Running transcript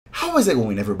How is it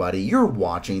going, everybody? You're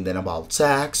watching Then About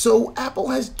Tech. So Apple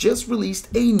has just released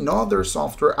another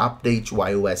software update to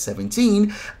iOS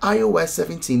 17, iOS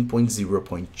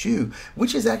 17.0.2,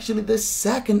 which is actually the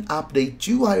second update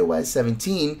to iOS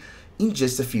 17 in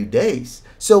just a few days.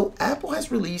 So Apple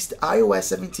has released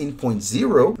iOS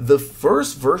 17.0, the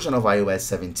first version of iOS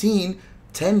 17,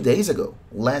 10 days ago,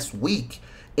 last week.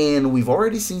 And we've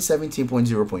already seen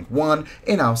 17.0.1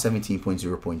 and now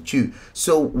 17.0.2.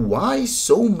 So why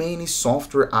so many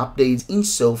software updates in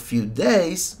so few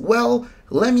days? Well,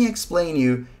 let me explain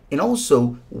you, and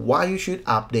also why you should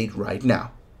update right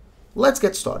now. Let's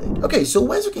get started. Okay, so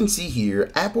as you can see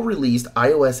here, Apple released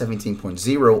iOS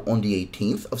 17.0 on the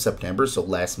 18th of September, so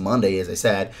last Monday, as I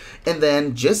said, and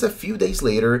then just a few days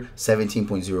later,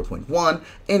 17.0.1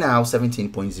 and now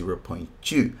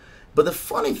 17.0.2. But the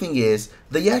funny thing is,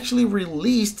 they actually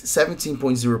released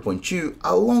 17.0.2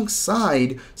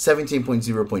 alongside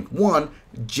 17.0.1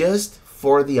 just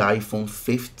for the iPhone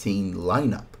 15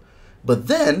 lineup. But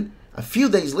then, a few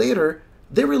days later,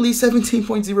 they released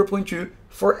 17.0.2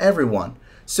 for everyone.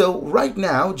 So right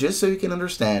now, just so you can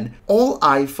understand, all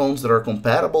iPhones that are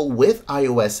compatible with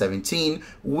iOS 17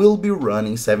 will be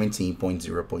running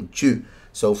 17.0.2.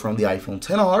 So from the iPhone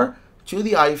XR to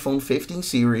the iPhone 15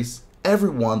 series,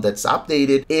 everyone that's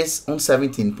updated is on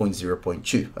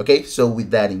 17.0.2. Okay, so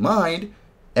with that in mind,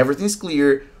 everything's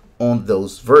clear on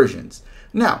those versions.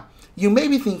 Now, you may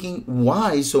be thinking,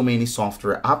 why so many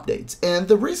software updates? And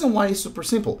the reason why is super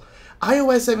simple.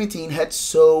 iOS 17 had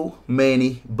so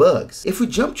many bugs. If we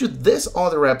jump to this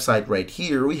other website right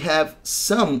here, we have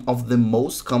some of the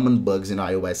most common bugs in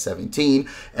iOS 17.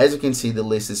 As you can see, the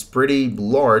list is pretty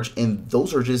large, and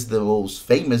those are just the most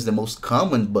famous, the most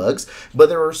common bugs, but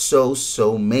there are so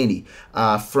many.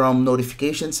 From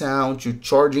notification sound to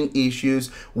charging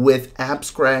issues with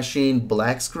apps crashing,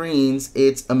 black screens,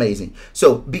 it's amazing.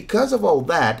 So because of all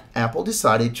that, Apple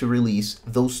decided to release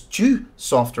those two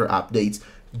software updates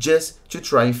just to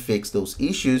try and fix those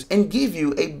issues and give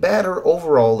you a better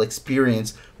overall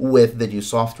experience with the new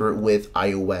software with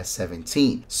iOS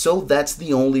 17. So that's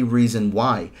the only reason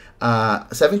why.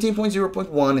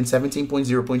 17.0.1 and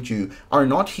 17.0.2 are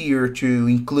not here to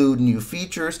include new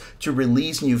features, to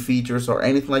release new features or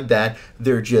anything like that.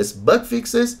 They're just bug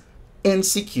fixes and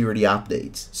security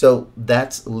updates. So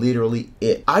that's literally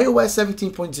it. iOS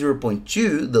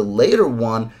 17.0.2, the later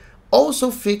one,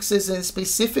 also fixes a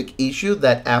specific issue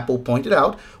that Apple pointed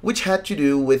out, which had to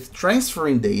do with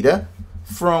transferring data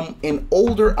from an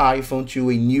older iPhone to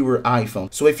a newer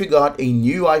iPhone. So if you got a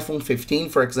new iPhone 15,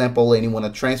 for example, and you want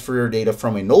to transfer your data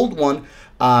from an old one,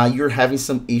 you're having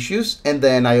some issues, and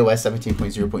then iOS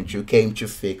 17.0.2 came to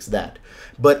fix that.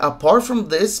 But apart from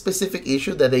this specific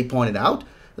issue that they pointed out,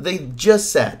 they just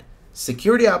said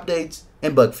security updates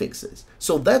and bug fixes.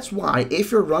 So that's why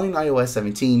if you're running iOS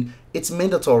 17, it's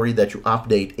mandatory that you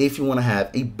update if you want to have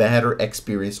a better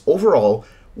experience overall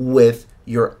with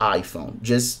your iPhone.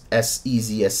 Just as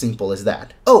easy, as simple as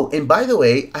that. Oh, and by the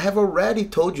way, I have already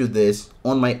told you this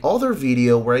on my other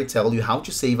video where I tell you how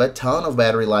to save a ton of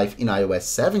battery life in iOS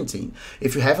 17.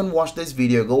 If you haven't watched this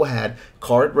video, go ahead,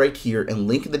 card right here and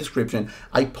link in the description.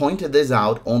 I pointed this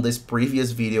out on this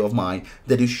previous video of mine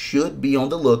that you should be on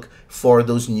the look for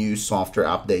those new software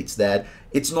updates, that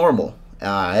it's normal.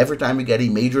 Every time you get a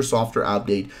major software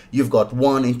update, you've got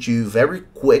 1 and 2 very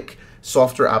quick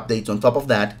software updates on top of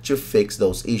that to fix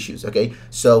those issues. Okay,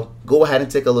 so go ahead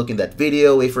and take a look in that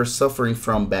video. If you're suffering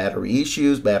from battery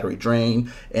issues, battery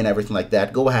drain and everything like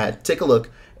that, go ahead, take a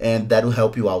look, and that will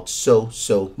help you out so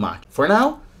much. For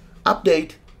now,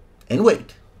 update and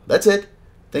wait. That's it.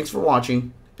 Thanks for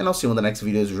watching, and I'll see you in the next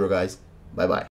video as usual, guys. Bye bye.